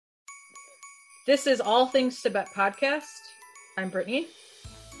This is All Things Tibet podcast. I'm Brittany.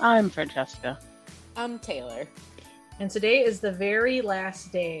 I'm Francesca. I'm Taylor. And today is the very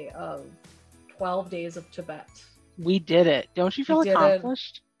last day of 12 Days of Tibet. We did it. Don't you feel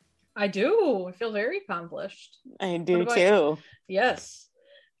accomplished? I do. I feel very accomplished. I do too. Yes.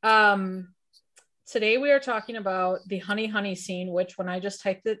 Today we are talking about the honey honey scene, which when I just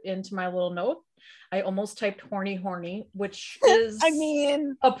typed it into my little note, I almost typed horny, which is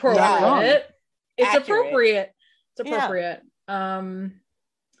appropriate. Yeah. It's Accurate. appropriate. It's appropriate. Yeah.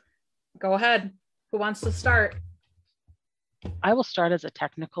 Go ahead. Who wants to start? I will start as a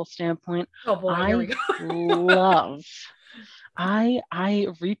technical standpoint. Oh boy, here we go. I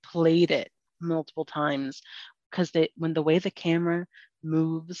replayed it multiple times because when the way the camera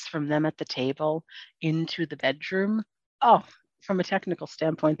moves from them at the table into the bedroom, from a technical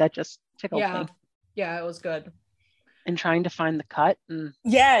standpoint, that just tickled me. Yeah, it was good. And trying to find the cut, and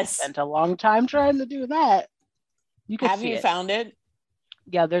spent a long time trying to do that. Have you found it?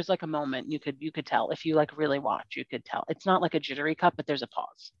 Yeah, there's like a moment you could tell if you like really watch. You could tell it's not like a jittery cut, but there's a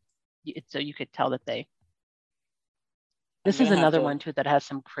pause. So you could tell that they. This is another one too that has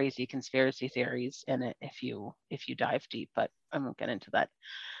some crazy conspiracy theories in it. If you dive deep, but I won't get into that.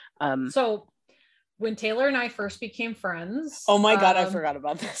 So when Taylor and I first became friends, oh my god, I forgot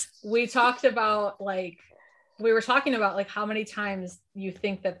about this. We talked about we were talking about how many times you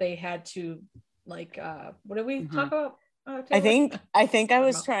think that they had to what did we talk about? I think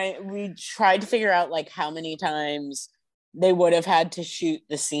we tried to figure out how many times they would have had to shoot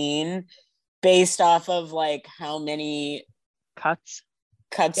the scene based off of how many cuts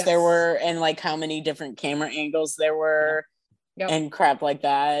there were and how many different camera angles there were and crap like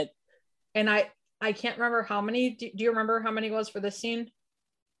that. And I can't remember how many. Do you remember how many it was for this scene?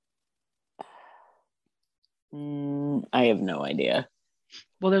 I have no idea.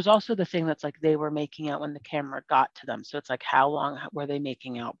 Well, there's also the thing that's they were making out when the camera got to them. So it's how long were they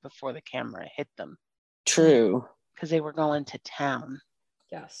making out before the camera hit them? True. Because they were going to town.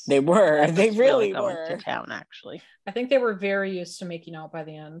 Yes. They were. They really going were. to town, actually. I think they were very used to making out by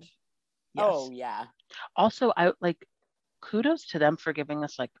the end. Yes. Oh, yeah. Also, I kudos to them for giving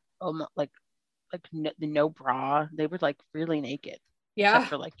us the no bra. They were really naked. Yeah. Except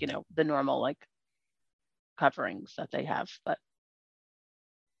for the normal coverings that they have, but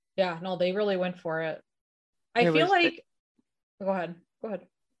yeah, no, they really went for it. I feel go ahead.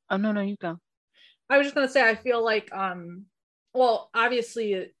 Oh no, you go. I was just gonna say I feel well,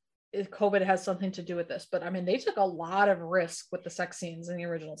 obviously COVID has something to do with this, but I mean they took a lot of risk with the sex scenes in the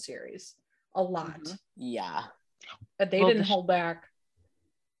original series. A lot. Mm-hmm. Yeah. But they didn't hold back.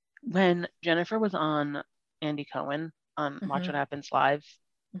 When Jennifer was on Andy Cohen on Watch What Happens Live,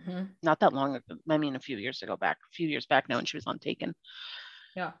 not that long ago, I mean a few years back now, when she was on Taken.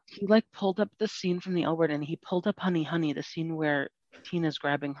 Yeah. He pulled up the scene from the L Word and he pulled up Honey Honey, the scene where Tina's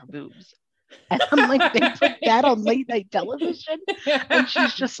grabbing her boobs. And I'm they put that on late night television. And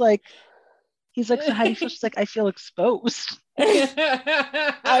she's just he's so how do you feel? She's I feel exposed.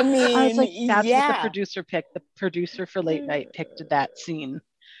 I mean, I was that's what the producer picked. The producer for late night picked that scene.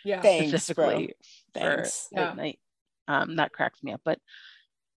 Yeah. Specifically for late night. That cracks me up. But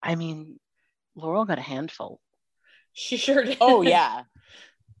I mean, Laurel got a handful. She sure did. Oh yeah.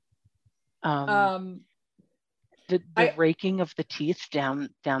 The raking of the teeth down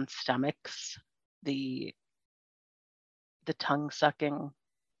stomachs, the tongue sucking.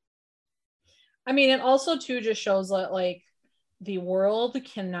 I mean, it also too just shows that the world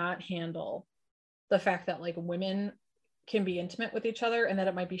cannot handle the fact that women can be intimate with each other and that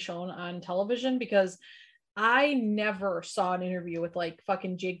it might be shown on television, because I never saw an interview with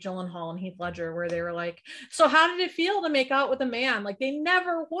fucking Jake Gyllenhaal and Heath Ledger where they were so how did it feel to make out with a man? They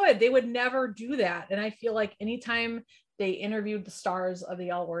never would. They would never do that. And I feel anytime they interviewed the stars of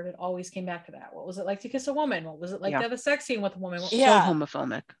the L Word, it always came back to that. What was it like to kiss a woman? What was it like to have a sex scene with a woman? So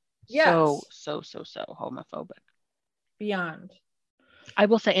homophobic. Yes. So homophobic. Beyond. I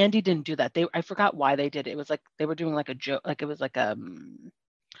will say Andy didn't do that. I forgot why they did it. It was they were doing a joke, it was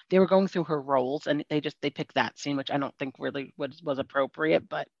they were going through her roles and they picked that scene, which I don't think really was appropriate,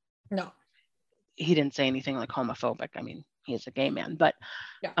 but no, he didn't say anything homophobic. I mean, he is a gay man, but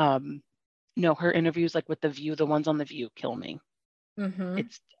no, her interviews with The View, the ones on The View kill me.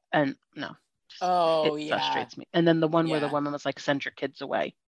 It frustrates me. And then the one where the woman was send your kids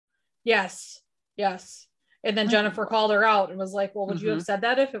away. Yes. And then Jennifer called her out and was well, would you have said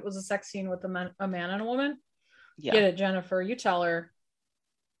that if it was a sex scene with a man and a woman? Yeah. Get it, Jennifer. You tell her.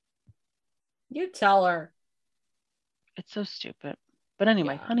 It's so stupid. But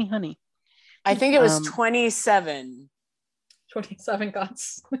anyway, honey. I think it was 27. 27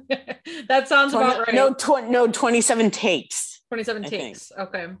 cuts. That sounds about right. No, 27 takes. 27 takes.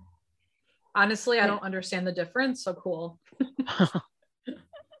 Okay. Honestly, I don't understand the difference. So cool.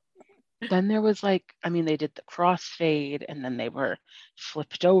 Then there was like, I mean, they did the crossfade, and then they were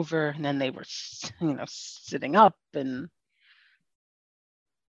flipped over, and then they were, sitting up, and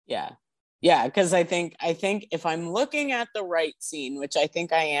yeah, because I think if I'm looking at the right scene, which I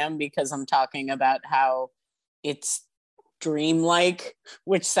think I am, because I'm talking about how it's dreamlike,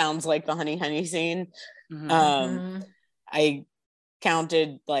 which sounds like the honey scene. I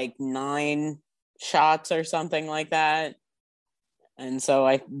counted like 9 shots or something like that. And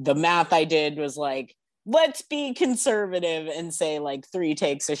so the math I did was like, let's be conservative and say like 3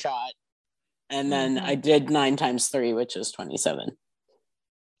 takes a shot. And then I did 9 times 3, which is 27.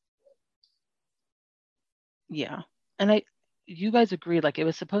 Yeah. And you guys agreed, like it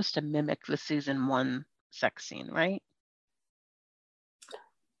was supposed to mimic the season 1 sex scene, right?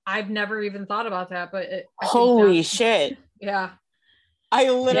 I've never even thought about that, but holy shit. Yeah. I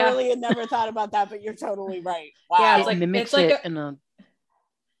literally had never thought about that, but you're totally right. Wow. Yeah,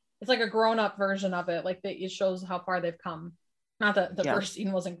 it's like a grown-up version of it. Like it shows how far they've come. Not that the first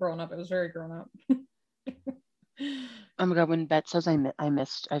scene wasn't grown up; it was very grown up. Oh my god! When Bet says I've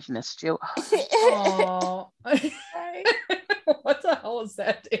missed you. Oh, what the hell was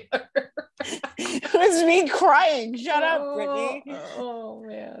that, Taylor? It was me crying. Shut up, Brittany. Oh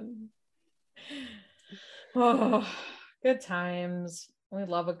man. Oh, good times. We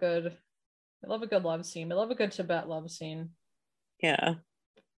love a good love scene. We love a good Tibet love scene. Yeah.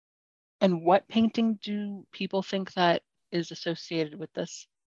 And what painting do people think that is associated with this?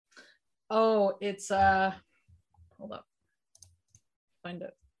 Oh, it's hold up. Find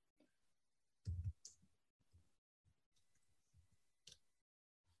it.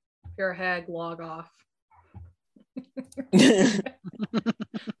 If you're a hag, log off.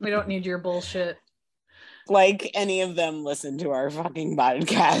 We don't need your bullshit. Like any of them listen to our fucking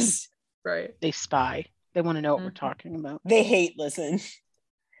podcast. Right. They spy. They want to know what we're talking about. They hate listen.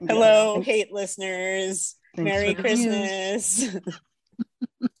 Yeah. Hello, hate listeners. Merry Christmas.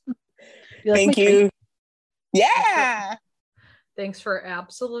 Thank you. Yeah. Thanks for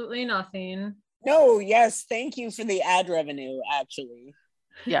absolutely nothing. No, yes. Thank you for the ad revenue, actually.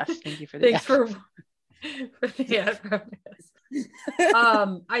 Yes, thank you for the Thanks for the ad revenue.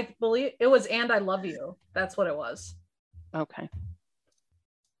 I believe it was "And I Love You." That's what it was. Okay.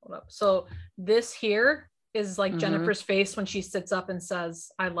 Hold up. So this here is like Jennifer's face when she sits up and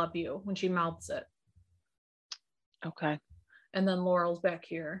says "I love you" when she mouths it. Okay. And then Laurel's back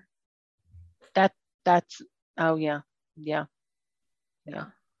here. That's oh yeah.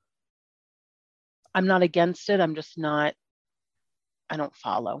 I'm not against it. I'm just not. I don't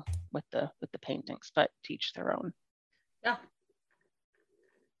follow with the paintings, but teach their own. Yeah.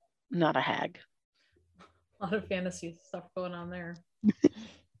 Not a hag. A lot of fantasy stuff going on there.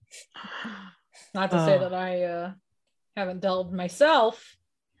 Not to say that I haven't delved myself.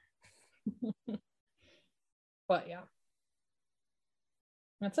 But yeah.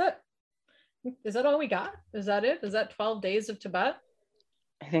 That's it. Is that all we got? Is that it? Is that 12 days of Tibet?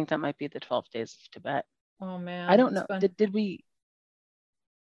 I think that might be the 12 days of Tibet. Oh man. I don't know. Did we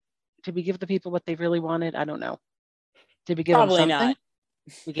give the people what they really wanted? I don't know. Did we give them something? Not.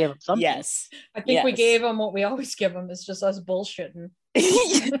 We gave them something. Yes. I think we gave them what we always give them. It's just us bullshitting.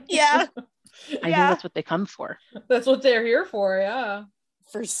 Yeah. I think that's what they come for. That's what they're here for, yeah.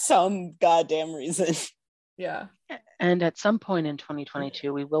 For some goddamn reason. Yeah. And at some point in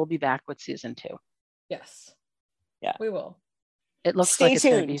 2022, we will be back with season 2. Yes. Yeah. We will. It looks Stay like it's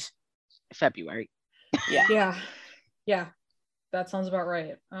going to tuned. be February. Yeah. Yeah. That sounds about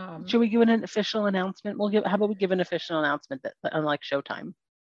right. Should we give an official announcement? How about we give an official announcement that unlike Showtime?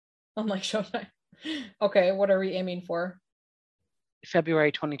 Unlike Showtime. Okay, what are we aiming for?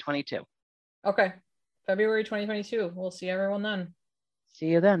 February 2022. Okay. February 2022. We'll see everyone then. See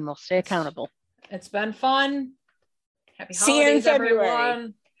you then. We'll stay accountable. It's been fun. Happy see you holidays, in February.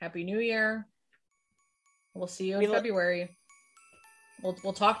 Everyone. Happy New Year. We'll see you in February.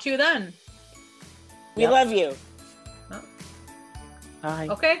 We'll talk to you then. We love you. Bye.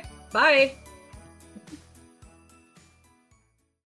 Okay. Bye.